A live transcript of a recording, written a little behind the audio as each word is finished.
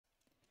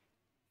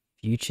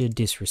Future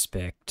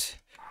disrespect.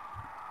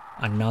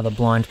 Another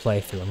blind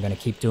playthrough. I'm going to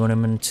keep doing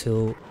them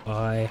until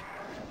I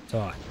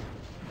die.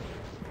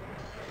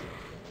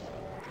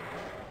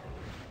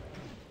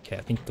 Okay,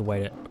 I think the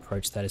way to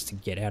approach that is to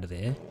get out of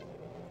there.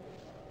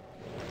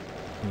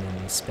 And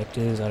then the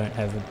spectres, I don't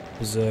have a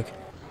berserk.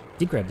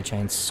 Did grab the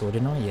chainsaw,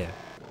 didn't I? Yeah.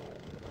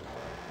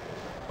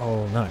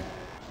 Oh no.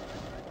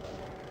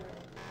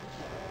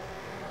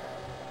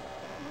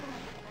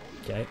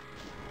 Okay.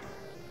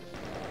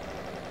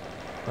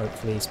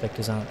 Hopefully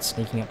spectres aren't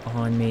sneaking up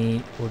behind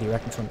me, or the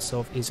arachnotron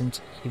itself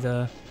isn't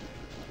either.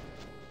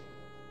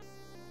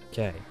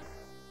 Okay.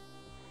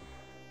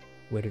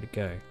 Where did it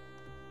go?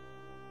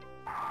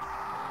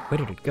 Where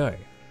did it go?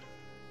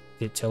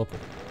 Did it teleport?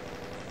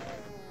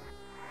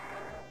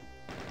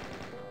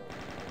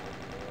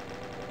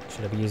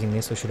 Should I be using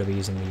this or should I be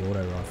using the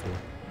auto rifle?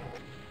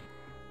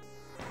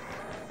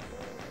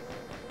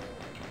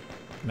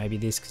 Maybe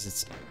this because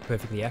it's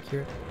perfectly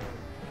accurate.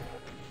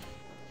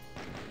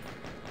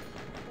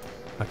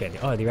 Okay, the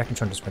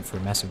arachnotron just went for a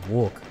massive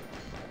walk.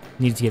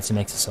 Needed to get some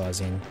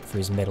exercise in for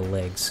his metal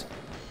legs.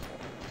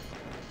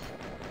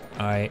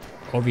 I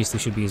obviously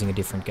should be using a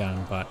different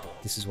gun, but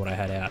this is what I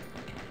had out.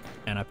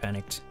 And I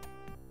panicked.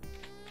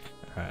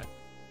 Alright.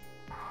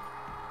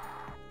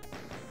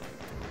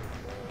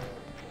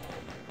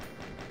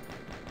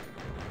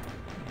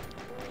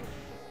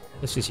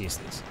 Let's just use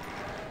this.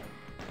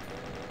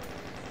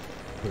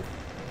 Good.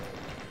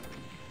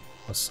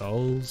 Our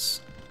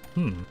souls.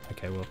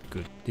 Okay, well,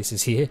 good. This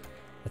is here.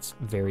 That's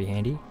very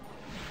handy.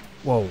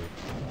 Whoa.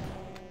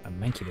 A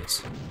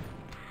mancubus.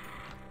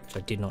 Which I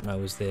did not know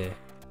was there.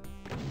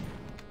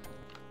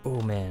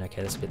 Oh man,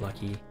 okay, that's a bit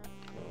lucky.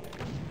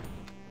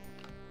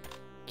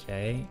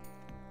 Okay.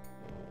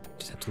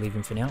 Just have to leave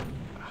him for now.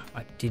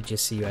 I did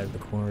just see you out of the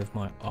corner of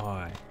my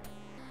eye.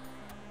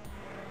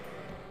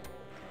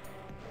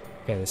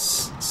 Okay, there's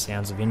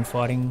sounds of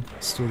infighting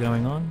still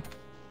going on.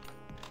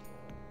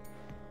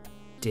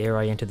 Dare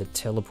I enter the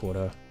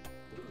teleporter?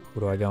 Or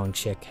do I go and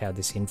check how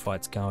this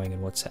infight's going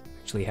and what's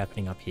actually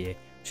happening up here?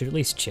 Should at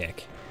least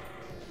check.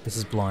 This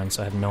is blind,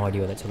 so I have no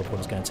idea where that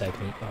teleporter's going to take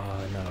me.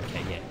 Oh no,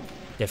 okay, yeah.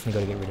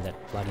 Definitely got to get rid of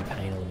that bloody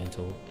pain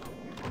elemental.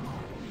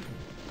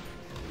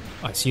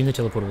 I assume the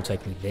teleporter will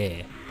take me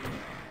there.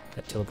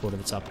 That teleporter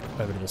that's up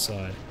over to the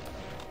side.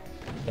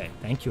 Okay,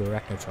 thank you,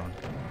 arachnotron.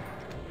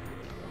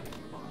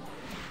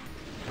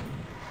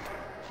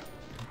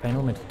 Pain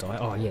elemental die?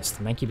 Oh yes,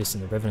 the mancubus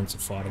and the revenants are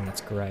fighting,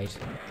 that's great.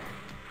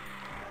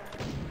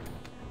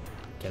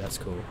 Okay, that's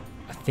cool.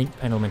 I think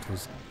pain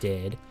elemental's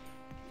dead,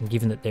 and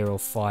given that they're all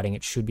fighting,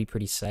 it should be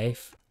pretty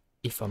safe,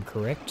 if I'm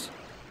correct.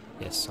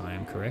 Yes, I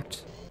am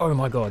correct. Oh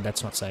my god,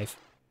 that's not safe.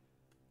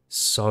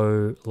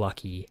 So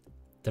lucky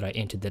that I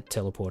entered that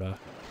teleporter.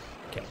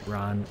 Okay,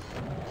 run.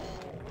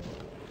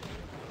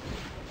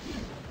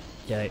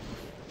 Okay,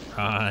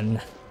 run.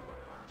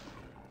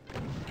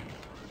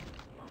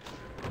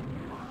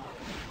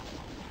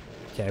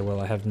 Okay, well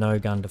I have no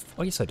gun to...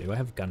 Oh yes I do, I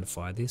have a gun to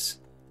fire these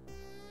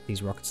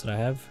rockets that I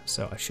have,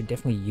 so I should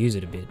definitely use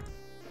it a bit.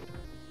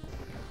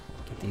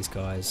 Get these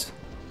guys.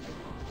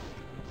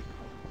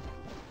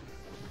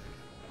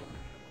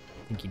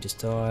 I think he just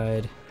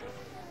died.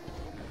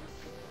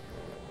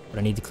 But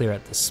I need to clear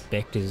out the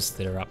spectres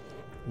that are up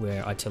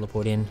where I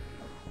teleport in,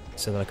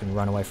 so that I can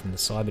run away from the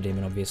cyber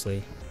demon,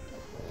 obviously.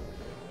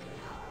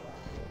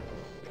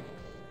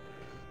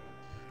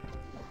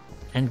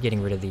 And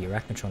getting rid of the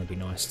arachnotron would be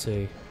nice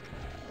too.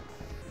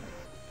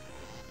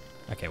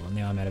 Okay, well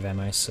now I'm out of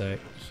ammo, so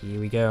here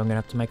we go. I'm gonna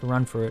have to make a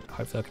run for it.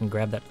 Hopefully I can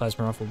grab that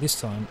plasma rifle this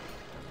time.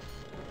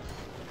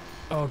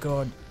 Oh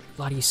god,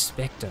 bloody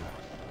spectre.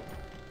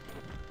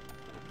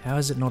 How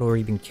has it not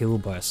already been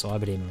killed by a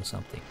cyber demon or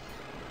something?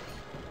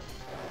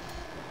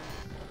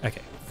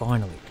 Okay,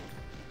 finally.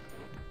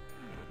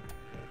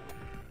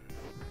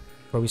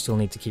 Probably still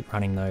need to keep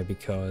running though,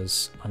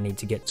 because I need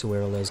to get to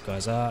where all those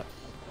guys are.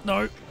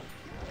 No!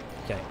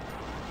 Okay.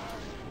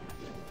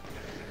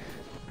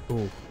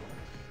 Ooh.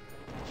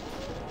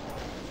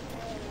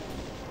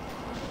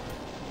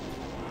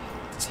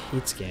 These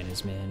hit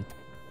scanners, man.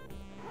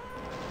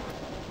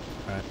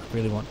 Alright, I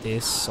really want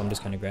this, so I'm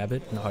just going to grab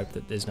it and hope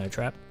that there's no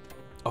trap.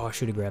 Oh, I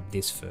should have grabbed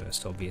this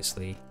first,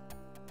 obviously.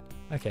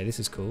 Okay, this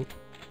is cool.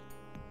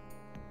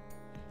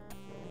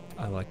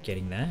 I like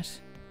getting that.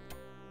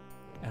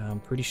 I'm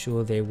pretty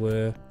sure there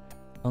were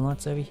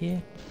lights over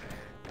here.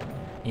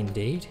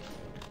 Indeed.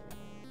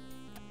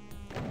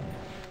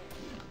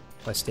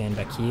 If I stand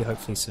back here,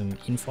 hopefully some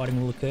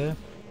infighting will occur.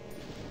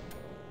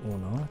 Or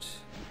not.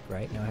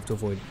 Great, now I have to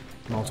avoid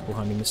multiple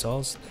homing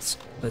missiles.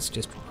 Let's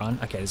just run.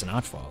 Okay, there's an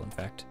archvile, in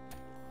fact.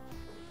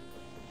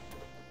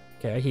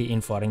 Okay, I hear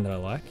infighting that I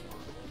like.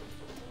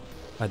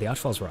 Oh, the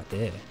archvile's right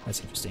there. That's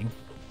interesting.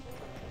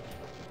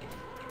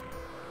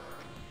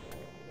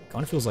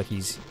 Kind of feels like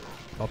he's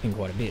popping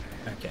quite a bit.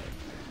 Okay.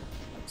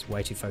 It's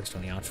way too focused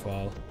on the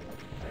archvile.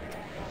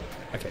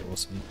 Okay,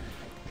 awesome.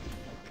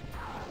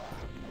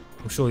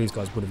 I'm sure these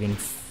guys would have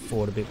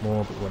fought a bit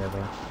more, but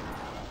whatever.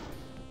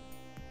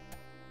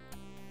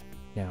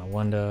 Now, I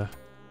wonder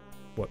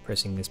what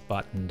pressing this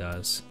button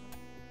does.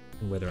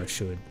 and whether I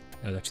should.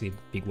 That was actually a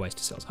big waste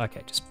of cells.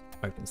 Okay, just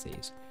opens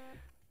these.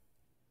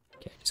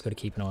 Okay, just got to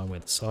keep an eye on where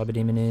the Cyber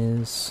Demon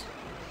is.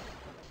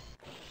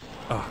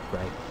 Oh,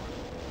 great.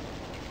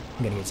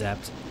 I'm gonna get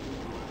zapped.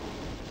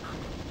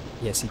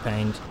 Yes, he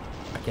pained.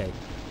 Okay,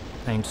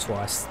 pained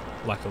twice,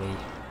 luckily.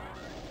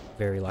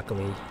 Very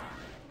luckily.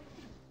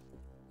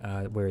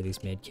 Where are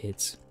these med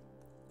kits?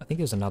 I think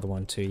there's another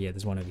one too. Yeah,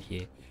 there's one over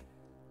here.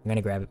 I'm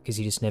gonna grab it because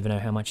you just never know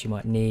how much you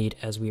might need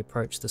as we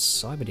approach the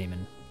Cyber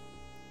Demon.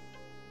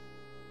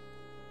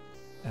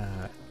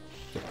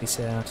 Get this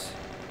out.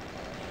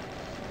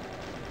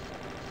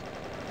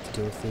 To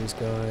deal with these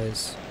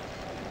guys.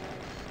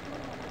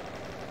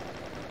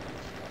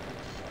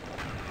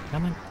 How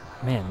many?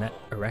 Man, that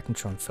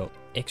Arachnotron felt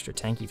extra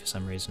tanky for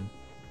some reason.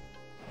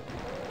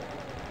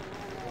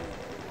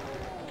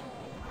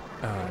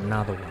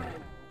 Another one.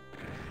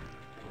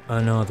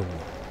 Another one.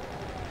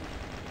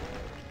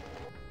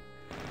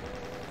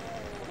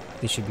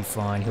 This should be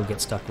fine. He'll get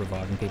stuck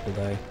reviving people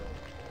though.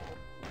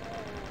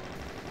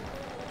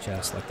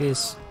 Just like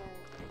this.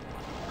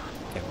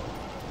 Okay, well,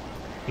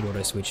 he'd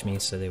auto-switch me,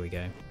 so there we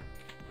go.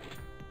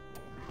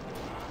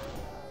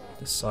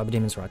 The Cyber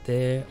Demon's right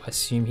there. I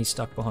assume he's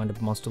stuck behind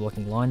a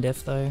monster-blocking line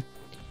def though.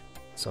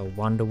 So I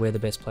wonder where the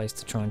best place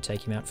to try and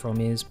take him out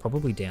from is.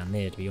 Probably down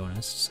there, to be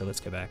honest, so let's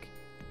go back.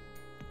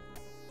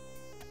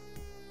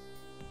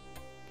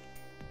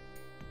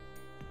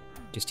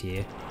 Just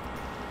here.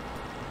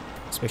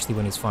 Especially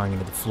when he's firing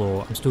into the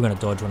floor. I'm still going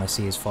to dodge when I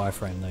see his fire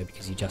frame though,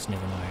 because you just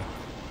never know.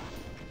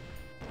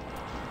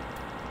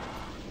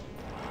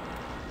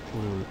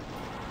 Ooh.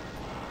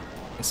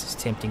 This is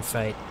tempting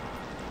fate.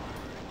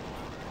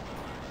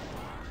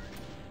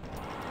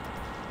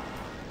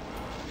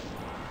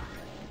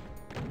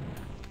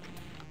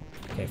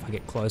 Okay, if I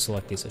get closer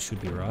like this, I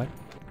should be right.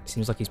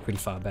 Seems like he's pretty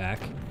far back.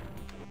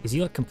 Is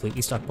he like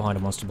completely stuck behind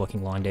a monster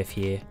blocking line def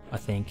here, I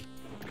think?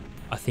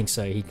 I think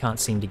so. He can't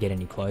seem to get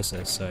any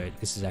closer, so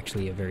this is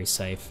actually a very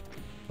safe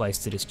place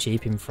to just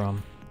cheap him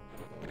from.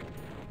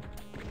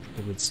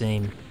 It would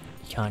seem.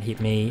 He can't hit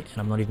me, and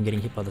I'm not even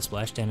getting hit by the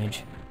splash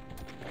damage.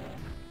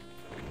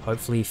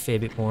 Hopefully a fair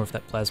bit more of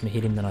that plasma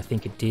hit him than I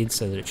think it did,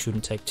 so that it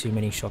shouldn't take too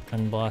many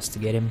shotgun blasts to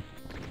get him.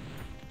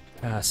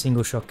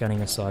 Single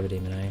shotgunning a Cyber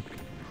Demon, eh?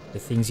 The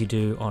things you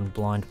do on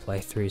blind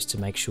playthroughs to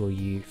make sure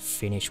you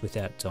finish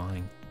without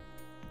dying.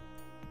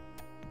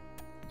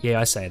 Yeah,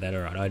 I say that,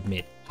 alright, I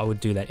admit. I would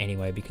do that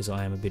anyway because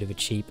I am a bit of a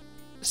cheap,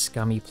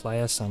 scummy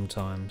player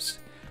sometimes.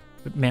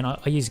 But man, I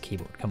use a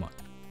keyboard, come on.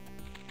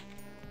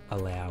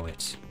 Allow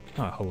it.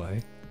 Oh, hello.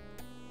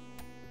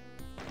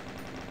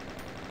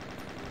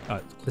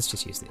 Alright, let's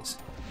just use this.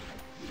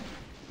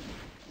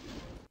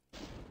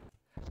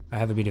 I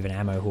have a bit of an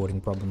ammo hoarding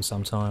problem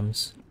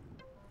sometimes.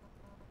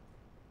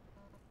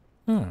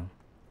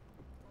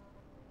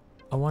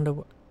 I wonder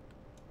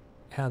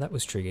how that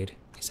was triggered.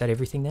 Is that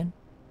everything then?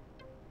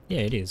 Yeah,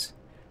 it is.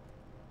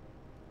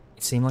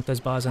 It seemed like those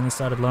bars only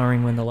started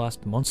lowering when the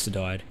last monster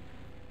died.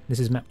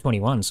 This is map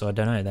 21, so I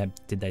don't know.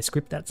 Did they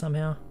script that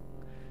somehow?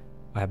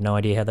 I have no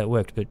idea how that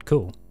worked, but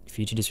cool.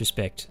 Future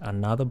Disrespect.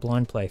 Another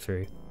blind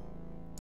playthrough.